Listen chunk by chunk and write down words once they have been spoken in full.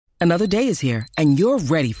Another day is here, and you're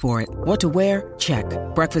ready for it. What to wear? Check.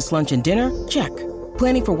 Breakfast, lunch, and dinner? Check.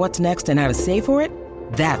 Planning for what's next and how to save for it?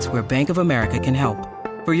 That's where Bank of America can help.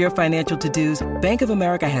 For your financial to-dos, Bank of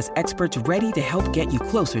America has experts ready to help get you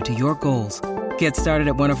closer to your goals. Get started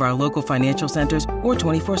at one of our local financial centers or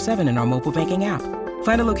 24/7 in our mobile banking app.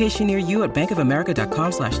 Find a location near you at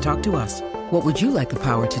bankofamerica.com/talktous. What would you like the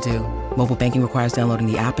power to do? Mobile banking requires downloading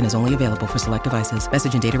the app and is only available for select devices.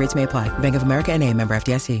 Message and data rates may apply. Bank of America N.A., member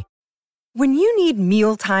FDIC. When you need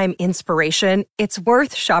mealtime inspiration, it's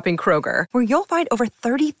worth shopping Kroger, where you'll find over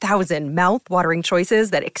 30,000 mouth-watering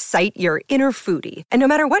choices that excite your inner foodie. And no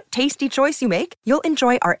matter what tasty choice you make, you'll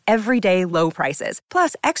enjoy our everyday low prices,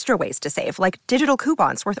 plus extra ways to save, like digital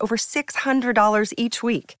coupons worth over $600 each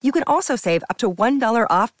week. You can also save up to $1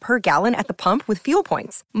 off per gallon at the pump with fuel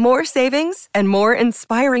points. More savings and more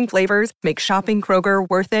inspiring flavors make shopping Kroger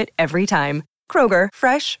worth it every time. Kroger,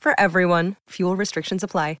 fresh for everyone. Fuel restrictions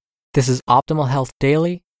apply. This is Optimal Health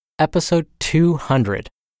Daily, episode 200,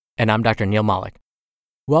 and I'm Dr. Neil Malik.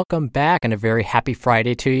 Welcome back and a very happy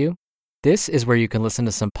Friday to you. This is where you can listen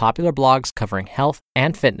to some popular blogs covering health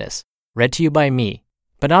and fitness, read to you by me,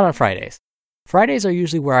 but not on Fridays. Fridays are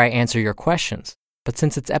usually where I answer your questions, but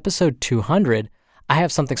since it's episode 200, I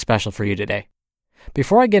have something special for you today.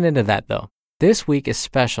 Before I get into that though, this week is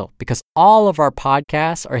special because all of our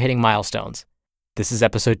podcasts are hitting milestones. This is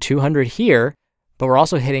episode 200 here, but we're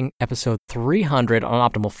also hitting episode 300 on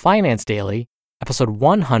Optimal Finance Daily, episode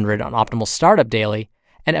 100 on Optimal Startup Daily,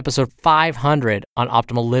 and episode 500 on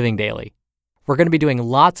Optimal Living Daily. We're going to be doing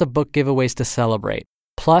lots of book giveaways to celebrate.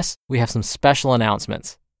 Plus, we have some special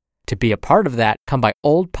announcements. To be a part of that, come by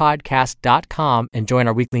oldpodcast.com and join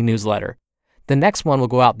our weekly newsletter. The next one will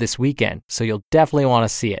go out this weekend, so you'll definitely want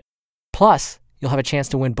to see it. Plus, you'll have a chance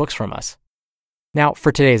to win books from us. Now,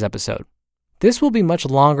 for today's episode. This will be much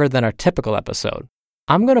longer than our typical episode.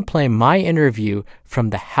 I'm going to play my interview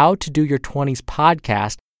from the How to Do Your 20s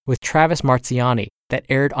podcast with Travis Marziani that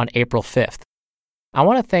aired on April 5th. I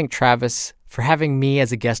want to thank Travis for having me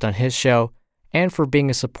as a guest on his show and for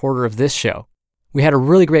being a supporter of this show. We had a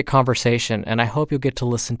really great conversation, and I hope you'll get to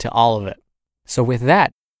listen to all of it. So with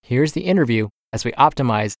that, here's the interview as we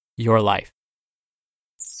optimize your life.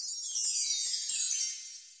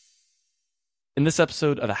 In this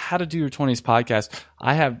episode of the How to Do Your 20s podcast,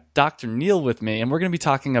 I have Dr. Neil with me, and we're going to be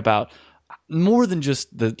talking about more than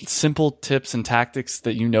just the simple tips and tactics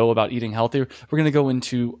that you know about eating healthier. We're going to go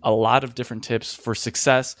into a lot of different tips for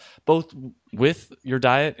success, both with your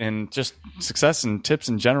diet and just success and tips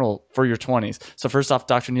in general for your 20s. So first off,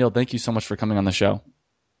 Dr. Neil, thank you so much for coming on the show.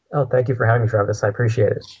 Oh, thank you for having me, Travis. I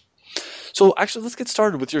appreciate it. So actually, let's get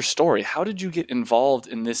started with your story. How did you get involved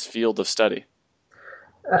in this field of study?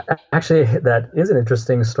 Actually, that is an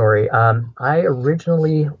interesting story. I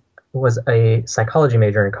originally was a psychology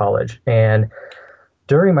major in college, and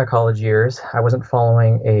during my college years, I wasn't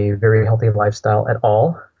following a very healthy lifestyle at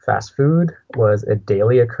all. Fast food was a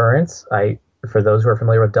daily occurrence. For those who are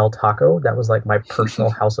familiar with Del Taco, that was like my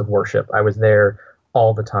personal house of worship. I was there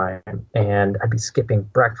all the time, and I'd be skipping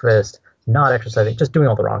breakfast, not exercising, just doing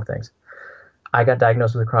all the wrong things. I got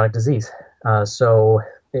diagnosed with a chronic disease, so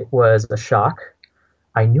it was a shock.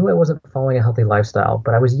 I knew I wasn't following a healthy lifestyle,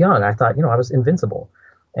 but I was young. I thought, I was invincible.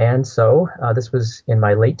 And so this was in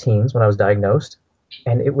my late teens when I was diagnosed.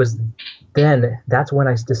 And it was that's when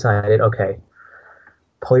I decided, okay,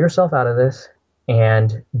 pull yourself out of this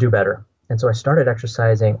and do better. And so I started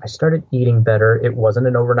exercising. I started eating better. It wasn't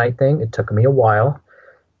an overnight thing. It took me a while.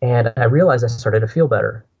 And I realized I started to feel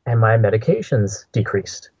better. And my medications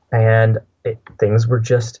decreased. And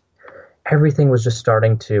everything was just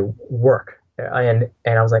starting to work. And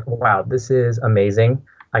I was like, wow, this is amazing.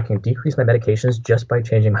 I can decrease my medications just by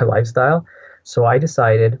changing my lifestyle. So I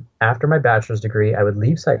decided after my bachelor's degree, I would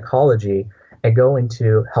leave psychology and go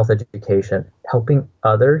into health education, helping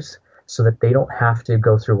others so that they don't have to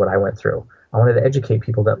go through what I went through. I wanted to educate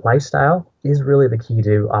people that lifestyle is really the key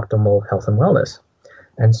to optimal health and wellness.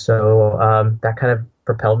 And so that kind of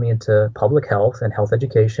propelled me into public health and health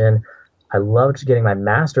education. I loved getting my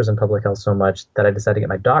master's in public health so much that I decided to get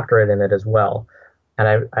my doctorate in it as well.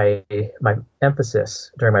 And my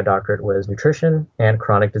emphasis during my doctorate was nutrition and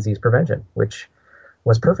chronic disease prevention, which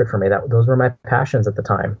was perfect for me. Those were my passions at the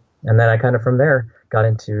time. And then I kind of from there got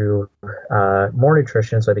into more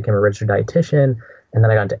nutrition. So I became a registered dietitian. And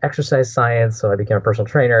then I got into exercise science. So I became a personal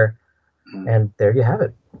trainer. And there you have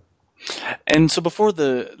it. And so before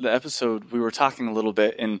the episode, we were talking a little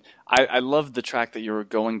bit, and I loved the track that you were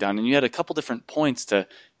going down, and you had a couple different points to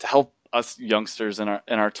help us youngsters in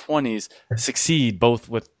our 20s succeed, both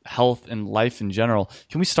with health and life in general.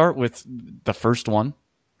 Can we start with the first one?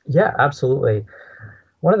 Yeah, absolutely.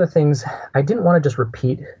 one of the things I didn't want to just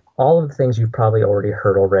repeat all of the things you've probably already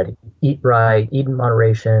heard already. Eat right, eat in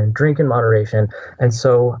moderation, drink in moderation. And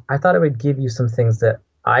so I thought I would give you some things that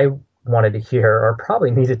I wanted to hear or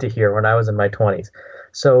probably needed to hear when I was in my 20s.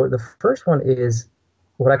 So the first one is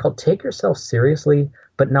what I call take yourself seriously,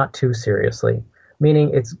 but not too seriously.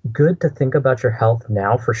 Meaning it's good to think about your health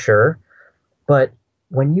now for sure. But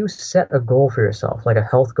when you set a goal for yourself, like a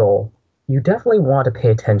health goal, you definitely want to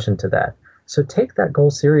pay attention to that. So take that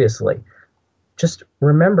goal seriously. Just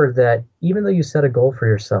remember that even though you set a goal for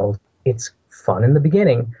yourself, it's fun in the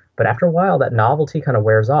beginning, but after a while, that novelty kind of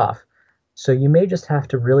wears off. So you may just have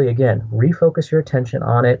to really, again, refocus your attention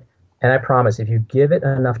on it. And I promise, if you give it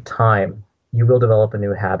enough time, you will develop a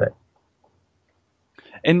new habit.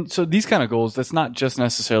 And so these kind of goals, that's not just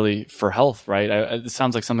necessarily for health, right? It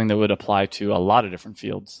sounds like something that would apply to a lot of different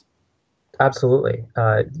fields. Absolutely.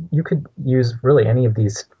 You could use really any of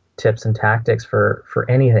these tips and tactics for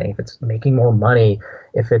anything. If it's making more money,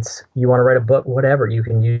 if it's you want to write a book, whatever, you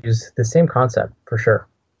can use the same concept for sure.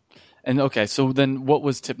 And okay, so then what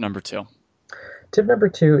was tip number 2? Tip number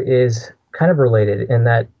 2 is kind of related in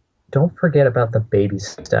that don't forget about the baby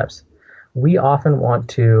steps. We often want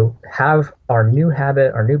to have our new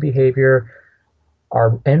habit, our new behavior,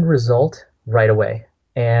 our end result right away.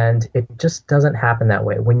 And it just doesn't happen that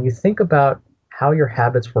way. When you think about how your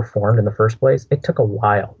habits were formed in the first place, it took a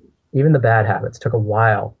while. Even the bad habits took a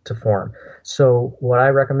while to form. So what I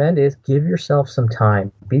recommend is give yourself some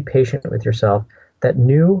time. Be patient with yourself. That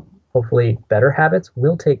new, hopefully better habits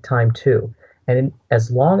will take time too. And as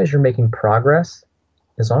long as you're making progress,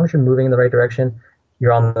 as long as you're moving in the right direction,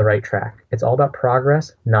 you're on the right track. It's all about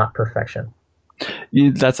progress, not perfection.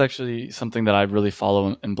 That's actually something that I really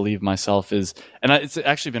follow and believe myself is, and it's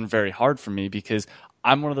actually been very hard for me because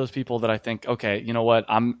I'm one of those people that I think, okay, you know what,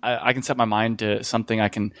 I can set my mind to something, I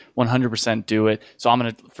can 100% do it. So I'm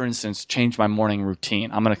going to, for instance, change my morning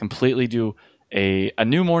routine. I'm going to completely do a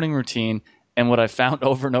new morning routine. And what I found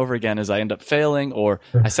over and over again is I end up failing, or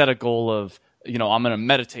I set a goal of, I'm going to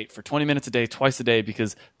meditate for 20 minutes a day, twice a day,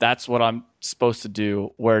 because that's what I'm supposed to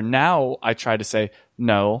do. Where now I try to say,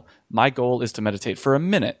 no, my goal is to meditate for a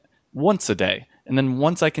minute once a day. And then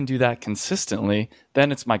once I can do that consistently,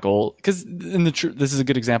 then it's my goal. Because this is a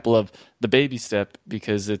good example of the baby step,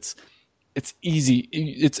 because it's easy.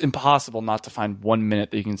 It's impossible not to find 1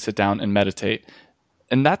 minute that you can sit down and meditate.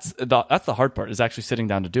 And that's the hard part, is actually sitting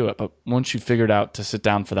down to do it. But once you've figured out to sit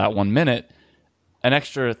down for that 1 minute, an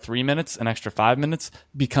extra 3 minutes, an extra 5 minutes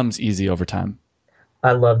becomes easy over time.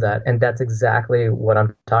 I love that. And that's exactly what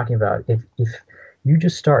I'm talking about. If you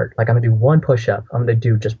just start, like I'm going to do one push-up, I'm going to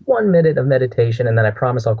do just 1 minute of meditation, and then I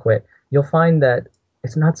promise I'll quit, you'll find that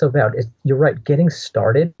it's not so bad. You're right. Getting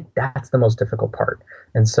started, that's the most difficult part.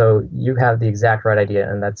 And so you have the exact right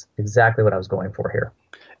idea, and that's exactly what I was going for here.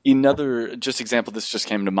 Another example this just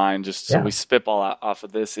came to mind, so we spitball off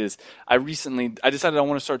of this, is I decided I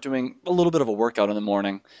want to start doing a little bit of a workout in the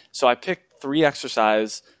morning. So I picked three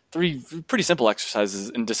pretty simple exercises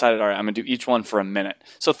and decided, all right, I'm going to do each one for a minute.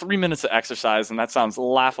 So 3 minutes of exercise, and that sounds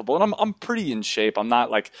laughable. And I'm pretty in shape. I'm not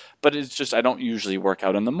but it's just I don't usually work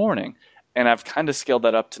out in the morning. And I've kind of scaled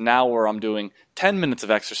that up to now where I'm doing 10 minutes of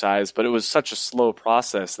exercise, but it was such a slow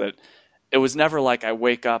process that it was never like I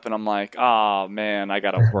wake up and I'm like, oh man, I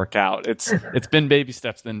got to work out. It's been baby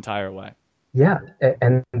steps the entire way. Yeah.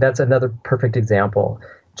 And that's another perfect example.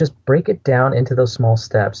 Just break it down into those small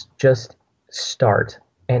steps. Just start.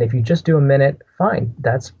 And if you just do a minute, fine.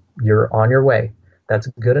 You're on your way. That's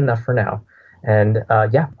good enough for now. And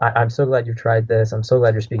I'm so glad you've tried this. I'm so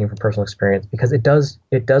glad you're speaking from personal experience, because it does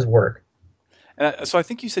work. And so I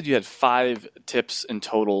think you said you had 5 tips in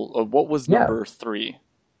total. What was number 3?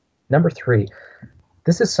 Number 3,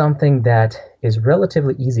 this is something that is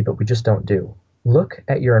relatively easy, but we just don't do. Look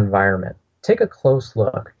at your environment. Take a close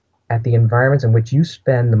look at the environments in which you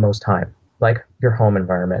spend the most time, like your home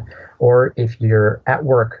environment. Or if you're at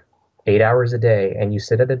work 8 hours a day and you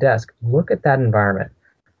sit at a desk, look at that environment.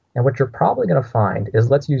 And what you're probably going to find is,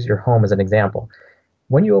 let's use your home as an example.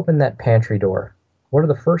 When you open that pantry door, what are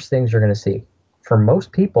the first things you're going to see? For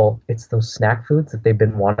most people, it's those snack foods that they've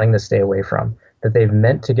been wanting to stay away from, that they've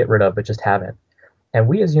meant to get rid of but just haven't. And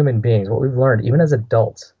we as human beings, what we've learned, even as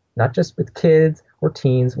adults, not just with kids or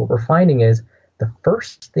teens, what we're finding is the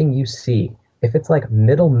first thing you see, if it's like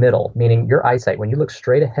middle, meaning your eyesight, when you look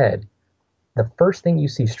straight ahead, the first thing you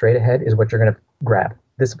see straight ahead is what you're going to grab.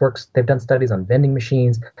 This works. They've done studies on vending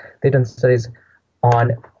machines. They've done studies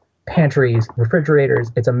on pantries,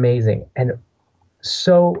 refrigerators. It's amazing. And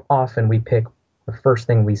so often we pick the first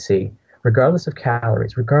thing we see, regardless of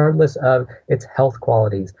calories, regardless of its health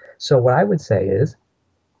qualities. So what I would say is,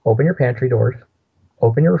 open your pantry doors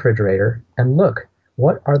open your refrigerator and look,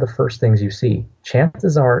 what are the first things you see?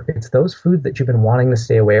 Chances are it's those foods that you've been wanting to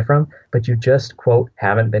stay away from, but you just, quote,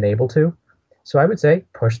 haven't been able to. So I would say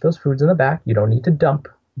push those foods in the back. You don't need to dump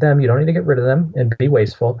them. You don't need to get rid of them and be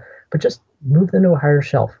wasteful, but just move them to a higher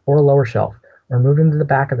shelf or a lower shelf, or move them to the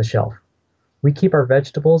back of the shelf. We keep our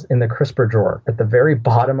vegetables in the crisper drawer at the very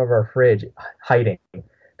bottom of our fridge, hiding,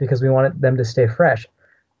 because we want them to stay fresh.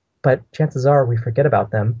 But chances are we forget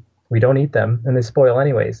about them, we don't eat them, and they spoil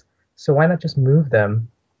anyways. So why not just move them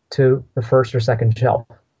to the first or second shelf?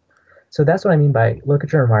 So that's what I mean by look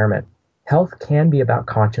at your environment. Health can be about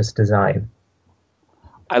conscious design.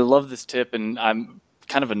 I love this tip, and I'm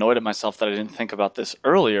kind of annoyed at myself that I didn't think about this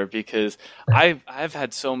earlier, because I've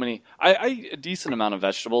had so many. I eat a decent amount of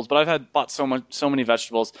vegetables, but I've bought so many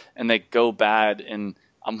vegetables and they go bad, and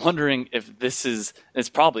I'm wondering if this is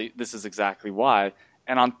exactly why.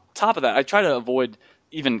 And on top of that, I try to avoid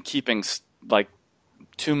even keeping like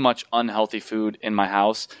too much unhealthy food in my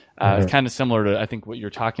house. Kind of similar to I think what you're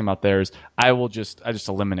talking about there is I just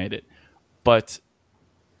eliminate it, but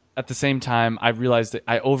at the same time, I realized that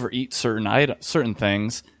I overeat certain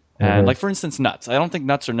things. And like, for instance, nuts. I don't think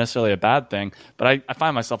nuts are necessarily a bad thing, but I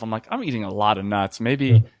find myself, I'm eating a lot of nuts.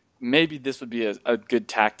 Maybe this would be a good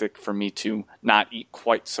tactic for me to not eat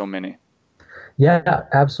quite so many. Yeah,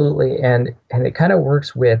 absolutely. And it kind of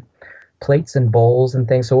works with plates and bowls and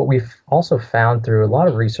things. So what we've also found through a lot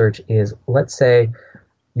of research is, let's say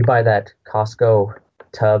you buy that Costco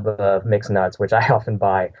tub of mixed nuts, which I often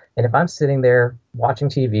buy. And if I'm sitting there watching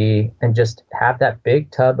TV and just have that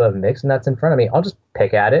big tub of mixed nuts in front of me, I'll just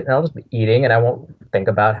pick at it and I'll just be eating, and I won't think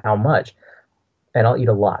about how much. And I'll eat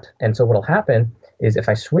a lot. And so what'll happen is if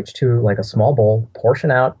I switch to like a small bowl,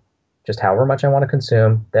 portion out just however much I want to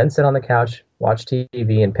consume, then sit on the couch, watch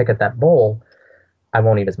TV, and pick at that bowl, I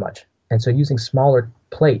won't eat as much. And so using smaller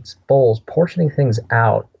plates, bowls, portioning things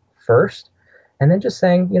out first, and then just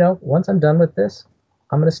saying, once I'm done with this,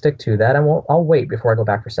 I'm going to stick to that. I'll wait before I go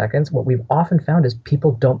back for seconds. What we've often found is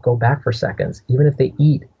people don't go back for seconds, even if they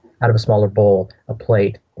eat out of a smaller bowl, a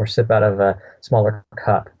plate, or sip out of a smaller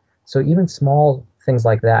cup. So even small things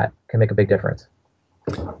like that can make a big difference.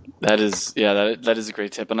 That is a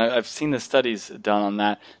great tip, and I've seen the studies done on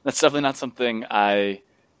that. That's definitely not something I'm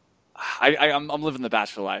living the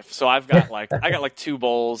bachelor life, so I got like two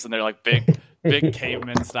bowls, and they're like big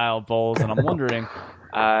caveman style bowls, and I'm wondering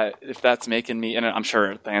if that's making me, and I'm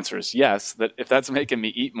sure the answer is yes, that if that's making me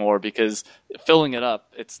eat more, because filling it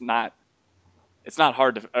up, it's not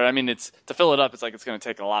hard to fill it up. It's like it's going to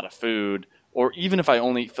take a lot of food, or even if I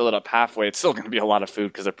only fill it up halfway, it's still going to be a lot of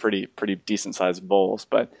food because they're pretty decent sized bowls.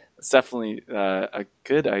 But it's definitely a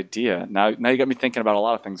good idea. Now you got me thinking about a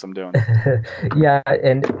lot of things I'm doing. Yeah,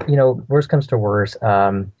 and worst comes to worst,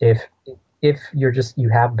 if you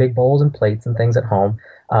have big bowls and plates and things at home,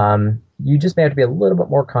 you just may have to be a little bit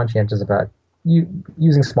more conscientious about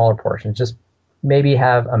using smaller portions. Just maybe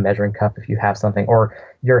have a measuring cup if you have something, or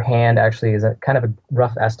your hand actually is a kind of a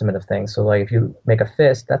rough estimate of things. So like if you make a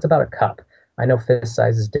fist, that's about a cup. I know fist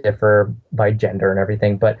sizes differ by gender and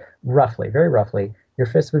everything, but very roughly, your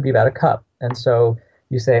fist would be about a cup. And so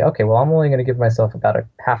you say, okay, well, I'm only going to give myself about a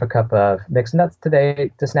half a cup of mixed nuts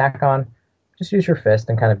today to snack on. Just use your fist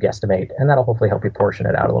and kind of guesstimate, and that'll hopefully help you portion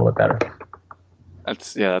it out a little bit better.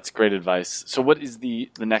 That's great advice. So what is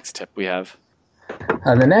the next tip we have?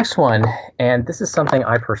 The next one, and this is something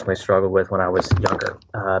I personally struggled with when I was younger,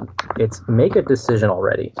 it's make a decision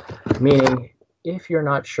already. Meaning, if you're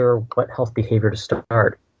not sure what health behavior to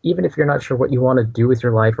start, even if you're not sure what you want to do with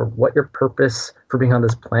your life or what your purpose for being on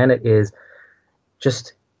this planet is,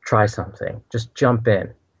 just try something. Just jump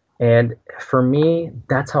in. And for me,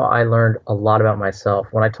 that's how I learned a lot about myself.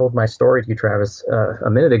 When I told my story to you, Travis, a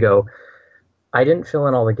minute ago, I didn't fill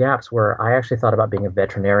in all the gaps where I actually thought about being a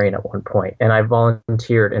veterinarian at one point, and I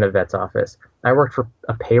volunteered in a vet's office. I worked for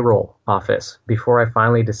a payroll office before I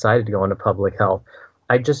finally decided to go into public health.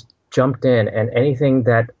 I just jumped in, and anything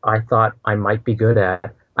that I thought I might be good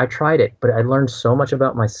at, I tried it. But I learned so much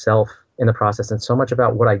about myself in the process and so much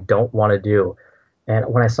about what I don't want to do. And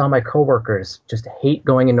when I saw my coworkers just hate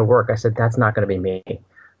going into work, I said, that's not going to be me.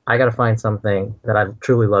 I got to find something that I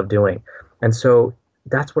truly love doing. And so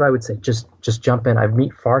that's what I would say. Just jump in. I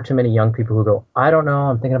meet far too many young people who go, I don't know,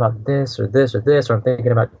 I'm thinking about this or this or this, or I'm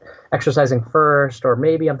thinking about exercising first, or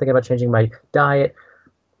maybe I'm thinking about changing my diet.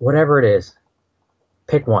 Whatever it is,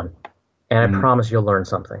 pick one, and I promise you'll learn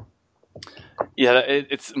something. Yeah,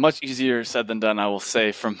 it's much easier said than done, I will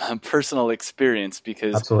say, from personal experience,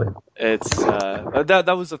 because Absolutely. It's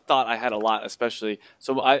that was a thought I had a lot, especially.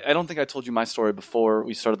 So I don't think I told you my story before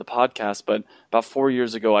we started the podcast, but about 4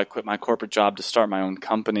 years ago, I quit my corporate job to start my own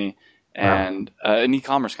company. and an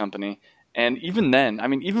e-commerce company. And even then, I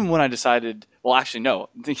mean, even when I decided, well, actually, no,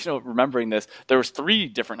 remembering this, there was 3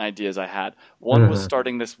 different ideas I had. One was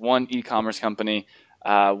starting this one e-commerce company.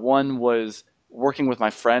 One was working with my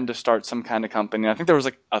friend to start some kind of company. I think there was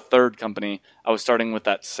like a third company I was starting with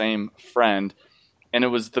that same friend. And it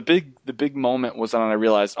was the big moment was when I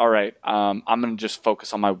realized, all right, I'm going to just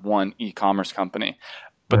focus on my one e-commerce company.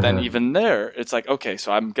 But then even there, it's like, okay,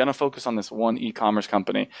 so I'm going to focus on this one e-commerce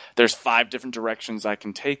company. There's 5 different directions I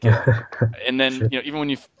can take it. And then, even when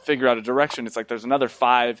you figure out a direction, it's like there's another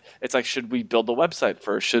 5. It's like, should we build the website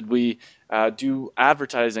first? Should we do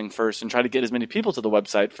advertising first and try to get as many people to the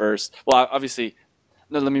website first? Well, obviously,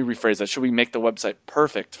 no, let me rephrase that. Should we make the website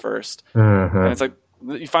perfect first? And it's like,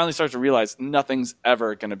 you finally start to realize nothing's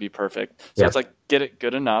ever going to be perfect. So it's like, get it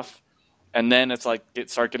good enough. And then it's like,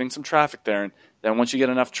 start getting some traffic there. And then once you get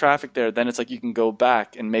enough traffic there, then it's like you can go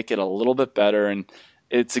back and make it a little bit better. And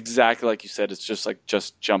it's exactly like you said. It's just like,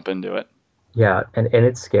 just jump into it. Yeah, and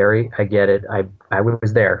it's scary. I get it. I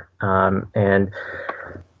was there. And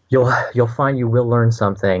you'll find you will learn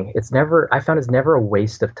something. I found it's never a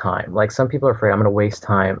waste of time. Like some people are afraid I'm going to waste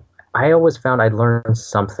time. I always found I'd learn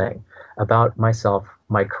something about myself,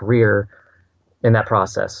 my career in that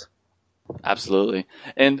process. Absolutely.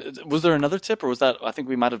 And was there another tip, or was that, I think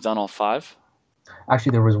we might have done all 5?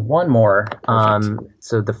 Actually, there was one more.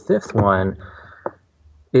 So the 5th one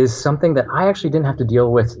is something that I actually didn't have to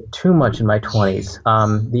deal with too much in my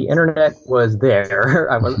 20s. The internet was there.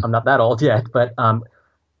 I'm not that old yet, but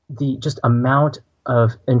the just amount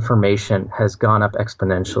of information has gone up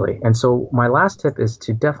exponentially. And so my last tip is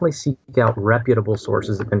to definitely seek out reputable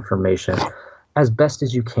sources of information as best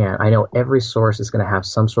as you can. I know every source is going to have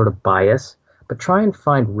some sort of bias, but try and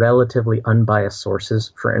find relatively unbiased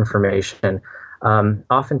sources for information.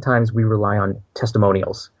 Oftentimes we rely on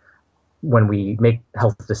testimonials when we make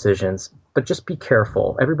health decisions, but just be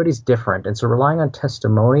careful. Everybody's different. And so relying on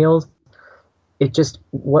testimonials, it just,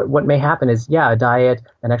 what may happen is, a diet,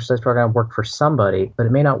 an exercise program worked for somebody, but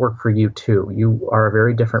it may not work for you too. You are a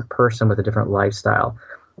very different person with a different lifestyle.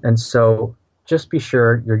 And so just be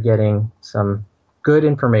sure you're getting some good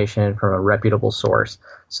information from a reputable source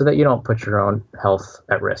so that you don't put your own health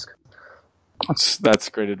at risk. That's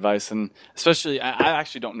great advice. And especially, I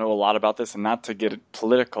actually don't know a lot about this, and not to get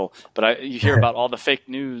political, but you hear about all the fake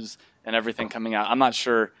news and everything coming out. I'm not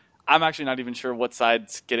sure. I'm actually not even sure what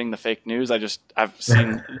side's getting the fake news. I've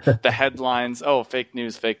seen the headlines. Oh, fake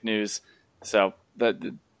news. So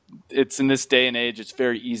it's in this day and age, it's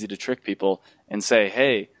very easy to trick people and say,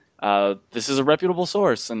 hey, this is a reputable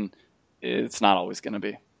source, and it's not always going to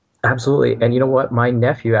be. Absolutely. And you know what? My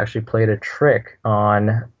nephew actually played a trick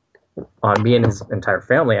on me and his entire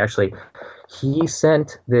family. Actually, he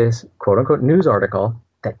sent this quote unquote news article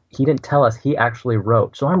that he didn't tell us he actually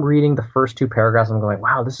wrote. So I'm reading the first 2 paragraphs and I'm going,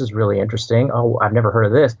 wow, this is really interesting. Oh, I've never heard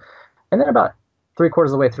of this. And then about 3/4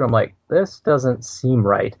 of the way through, I'm like, this doesn't seem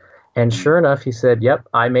right. And sure enough, he said, yep,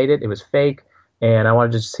 I made it. It was fake. And I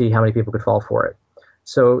wanted to see how many people could fall for it.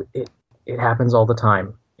 So it happens all the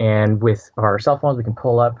time. And with our cell phones, we can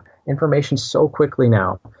pull up information so quickly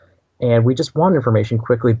now. And we just want information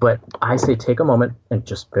quickly. But I say take a moment and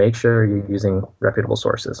just make sure you're using reputable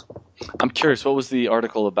sources. I'm curious, what was the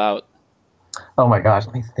article about? Oh, my gosh.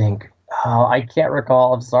 Let me think. Oh, I can't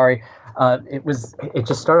recall. I'm sorry. It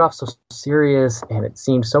just started off so serious and it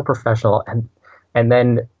seemed so professional. And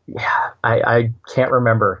then I can't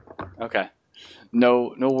remember. Okay.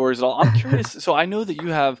 No worries at all. I'm curious. So I know that you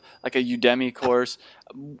have like a Udemy course.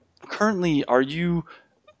 Currently, are you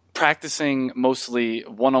practicing mostly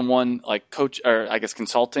one-on-one, like coach, or I guess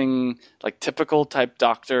consulting, like typical type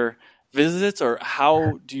doctor visits, or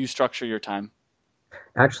how do you structure your time?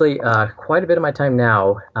 Actually, quite a bit of my time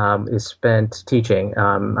now is spent teaching.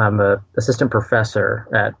 I'm an assistant professor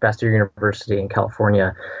at Bastyr University in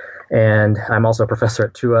California, and I'm also a professor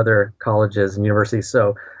at 2 other colleges and universities.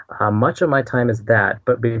 So much of my time is that.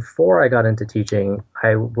 But before I got into teaching,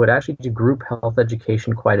 I would actually do group health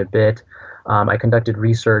education quite a bit. I conducted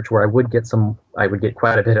research where I would get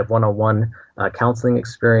quite a bit of one-on-one counseling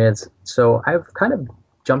experience. So I've kind of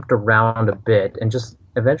jumped around a bit and just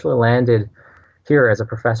eventually landed here as a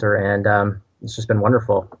professor, and it's just been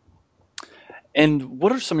wonderful. And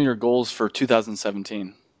what are some of your goals for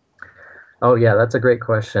 2017? Oh, yeah, that's a great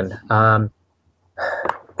question.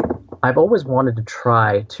 I've always wanted to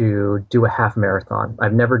try to do a half marathon.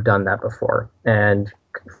 I've never done that before. And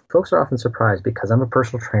folks are often surprised because I'm a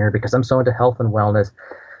personal trainer, because I'm so into health and wellness.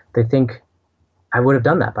 They think I would have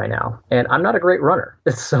done that by now. And I'm not a great runner.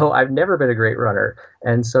 So I've never been a great runner.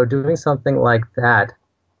 And so doing something like that,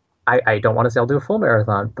 I don't want to say I'll do a full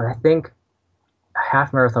marathon, but I think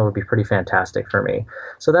half marathon would be pretty fantastic for me.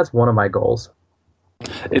 So that's one of my goals.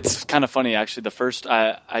 It's kind of funny, actually.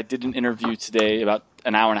 I did an interview today about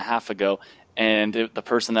an hour and a half ago, and the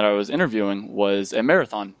person that I was interviewing was a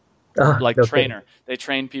marathon trainer. They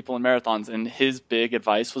train people in marathons, and his big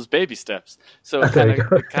advice was baby steps. So it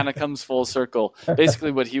kind of comes full circle.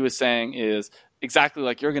 Basically, what he was saying is exactly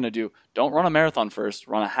like you're going to do. Don't run a marathon first,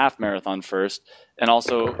 run a half marathon first. And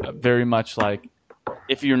also very much like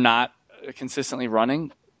if you're not consistently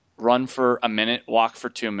running, run for a minute, walk for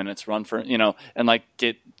 2 minutes, run for, and like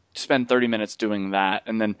spend 30 minutes doing that.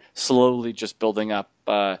 And then slowly just building up,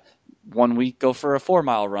 1 week, go for a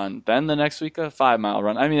 4-mile run. Then the next week, a 5-mile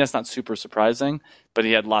run. I mean, that's not super surprising, but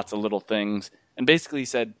he had lots of little things. And basically he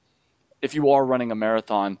said, if you are running a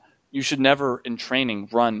marathon, you should never in training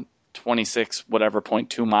run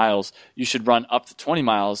 26.2 miles. You should run up to 20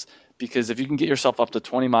 miles, because if you can get yourself up to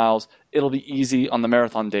 20 miles, it'll be easy on the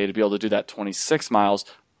marathon day to be able to do that 26 miles.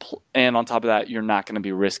 And on top of that, you're not going to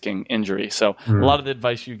be risking injury. So a lot of the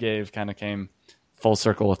advice you gave kind of came full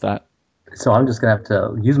circle with that. So I'm just going to have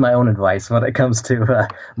to use my own advice when it comes to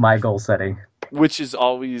my goal setting. Which is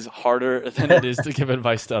always harder than it is to give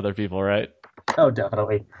advice to other people, right? Oh,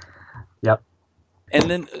 definitely. Yep. And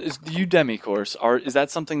then is the Udemy course, is that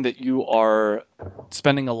something that you are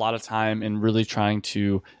spending a lot of time in really trying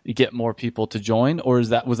to get more people to join, or was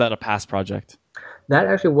that a past project? That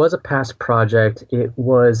actually was a past project. It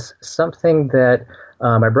was something that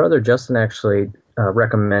my brother Justin actually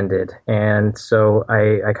recommended. And so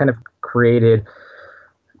I kind of created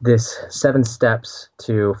this 7 steps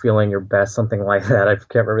to feeling your best, something like that. I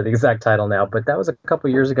can't remember the exact title now, but that was a couple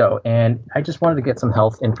years ago. And I just wanted to get some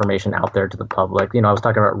health information out there to the public. I was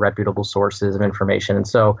talking about reputable sources of information. And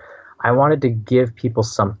so I wanted to give people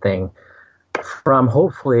something from,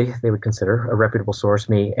 hopefully they would consider a reputable source,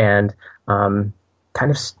 me, and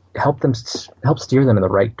kind of help steer them in the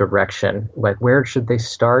right direction. Like, where should they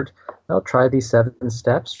start? Well, try these 7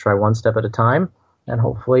 steps, try 1 step at a time, and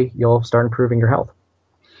hopefully you'll start improving your health.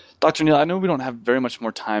 Dr. Neal, I know we don't have very much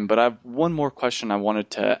more time, but I have one more question I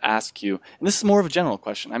wanted to ask you. And this is more of a general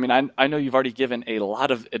question. I mean, I know you've already given a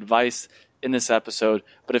lot of advice in this episode,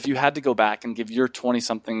 but if you had to go back and give your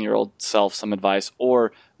 20-something-year-old self some advice,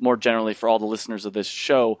 or more generally for all the listeners of this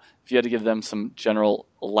show, if you had to give them some general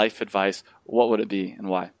life advice, what would it be and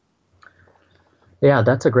why? Yeah,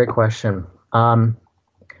 that's a great question.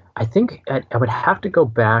 I think I would have to go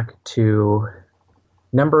back to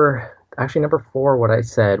number 4, what I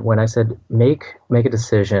said, when I said make a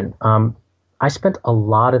decision. I spent a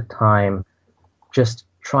lot of time just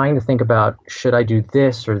trying to think about, should I do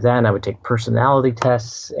this or that? And I would take personality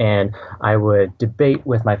tests, and I would debate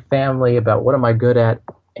with my family about what am I good at.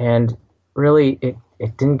 And really, it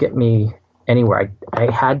didn't get me anywhere.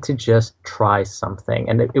 I had to just try something.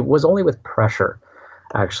 And it was only with pressure,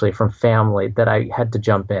 actually, from family that I had to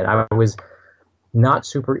jump in. I was not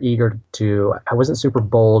super I wasn't super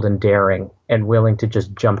bold and daring and willing to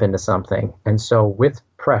just jump into something. And so with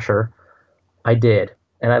pressure, I did.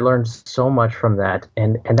 And I learned so much from that.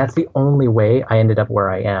 And that's the only way I ended up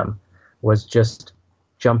where I am, was just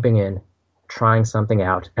jumping in, trying something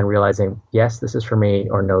out, and realizing, yes, this is for me,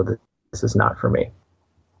 or no, this is not for me.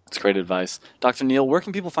 That's great advice. Dr. Neal, where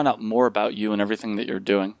can people find out more about you and everything that you're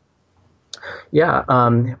doing? Yeah,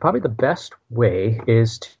 probably the best way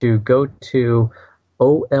is to go to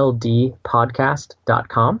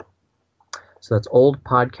oldpodcast.com. So that's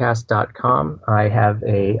oldpodcast.com. I have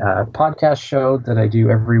a podcast show that I do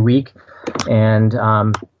every week, and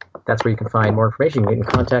that's where you can find more information. You can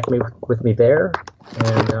contact me with me there,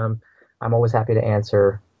 and I'm always happy to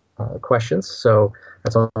answer questions. So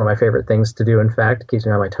that's one of my favorite things to do. In fact, it keeps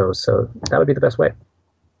me on my toes. So that would be the best way.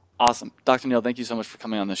 Awesome. Dr. Neal, thank you so much for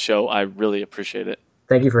coming on the show. I really appreciate it.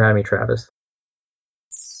 Thank you for having me, Travis.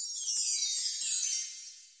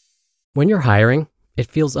 When you're hiring,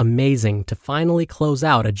 it feels amazing to finally close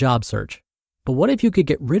out a job search. But what if you could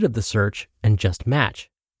get rid of the search and just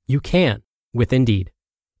match? You can with Indeed.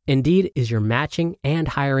 Indeed is your matching and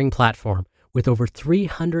hiring platform with over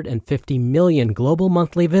 350 million global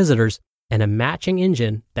monthly visitors and a matching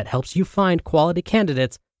engine that helps you find quality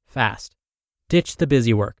candidates fast. Ditch the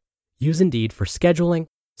busy work. Use Indeed for scheduling,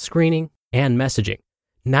 screening, and messaging.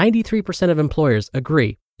 93% of employers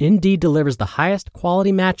agree Indeed delivers the highest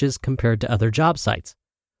quality matches compared to other job sites.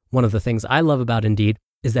 One of the things I love about Indeed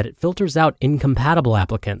is that it filters out incompatible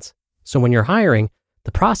applicants. So when you're hiring,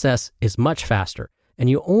 the process is much faster, and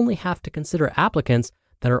you only have to consider applicants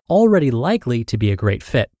that are already likely to be a great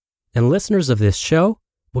fit. And listeners of this show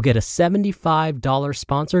will get a $75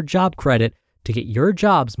 sponsored job credit to get your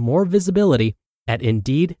jobs more visibility at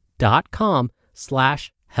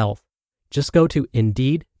Indeed.com/health. Just go to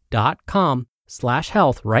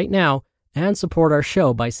Indeed.com/health right now and support our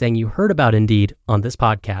show by saying you heard about Indeed on this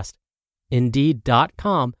podcast.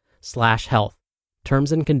 Indeed.com/health.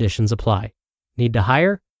 Terms and conditions apply. Need to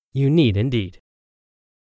hire? You need Indeed.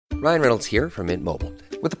 Ryan Reynolds here from Mint Mobile.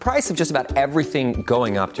 With the price of just about everything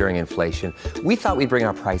going up during inflation, we thought we'd bring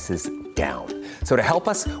our prices down. So to help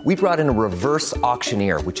us, we brought in a reverse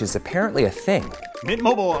auctioneer, which is apparently a thing. Mint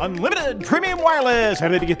Mobile Unlimited Premium Wireless. How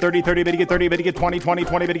to get 30, 30, bit to get 30, bit to get 20, 20,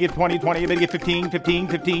 20, bit to get 20, 20, bit to get 15, 15,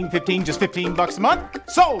 15, 15, just $15 a month?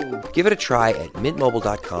 Sold! Give it a try at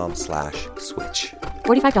mintmobile.com/switch.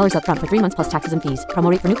 $45 up front for 3 months plus taxes and fees.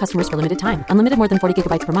 Promo rate for new customers for limited time. Unlimited more than 40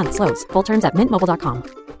 gigabytes per month. Slows full terms at mintmobile.com.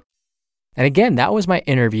 And again, that was my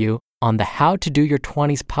interview on the How to Do Your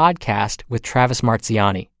 20s podcast with Travis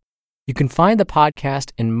Marziani. You can find the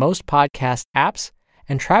podcast in most podcast apps,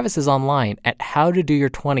 and Travis is online at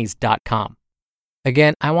howtodoyour20s.com.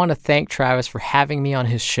 Again, I want to thank Travis for having me on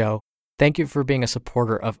his show. Thank you for being a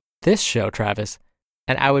supporter of this show, Travis,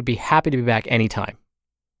 and I would be happy to be back anytime.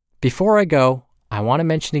 Before I go, I want to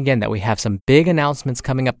mention again that we have some big announcements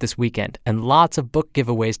coming up this weekend and lots of book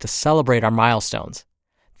giveaways to celebrate our milestones.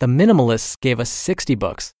 The Minimalists gave us 60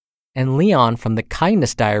 books, and Leon from the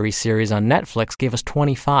Kindness Diary series on Netflix gave us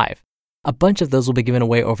 25. A bunch of those will be given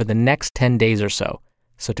away over the next 10 days or so.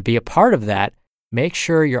 So to be a part of that, make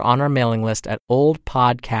sure you're on our mailing list at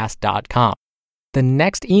oldpodcast.com. The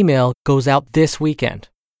next email goes out this weekend.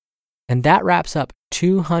 And that wraps up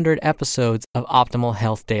 200 episodes of Optimal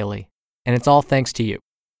Health Daily. And it's all thanks to you.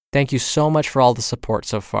 Thank you so much for all the support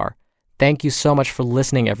so far. Thank you so much for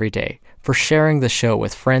listening every day, for sharing the show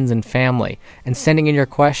with friends and family, and sending in your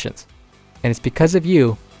questions. And it's because of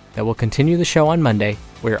you that we'll continue the show on Monday,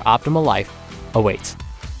 where your optimal life awaits.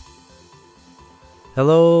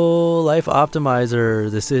 Hello, Life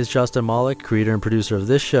Optimizer. This is Justin Malik, creator and producer of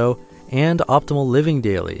this show, and Optimal Living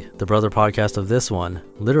Daily, the brother podcast of this one.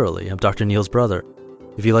 Literally, I'm Dr. Neil's brother.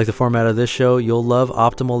 If you like the format of this show, you'll love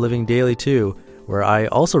Optimal Living Daily too, where I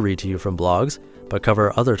also read to you from blogs, but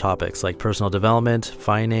cover other topics like personal development,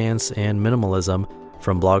 finance, and minimalism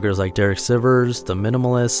from bloggers like Derek Sivers, The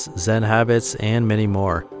Minimalists, Zen Habits, and many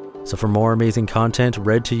more. So for more amazing content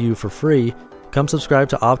read to you for free, come subscribe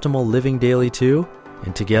to Optimal Living Daily too,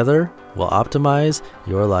 and together we'll optimize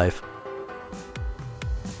your life.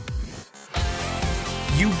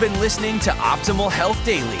 You've been listening to Optimal Health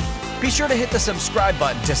Daily. Be sure to hit the subscribe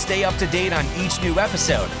button to stay up to date on each new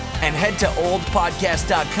episode, and head to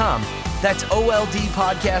oldpodcast.com. That's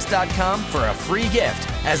oldpodcast.com for a free gift,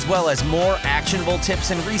 as well as more actionable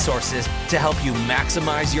tips and resources to help you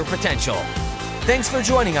maximize your potential. Thanks for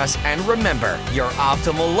joining us, and remember, your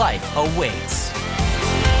optimal life awaits.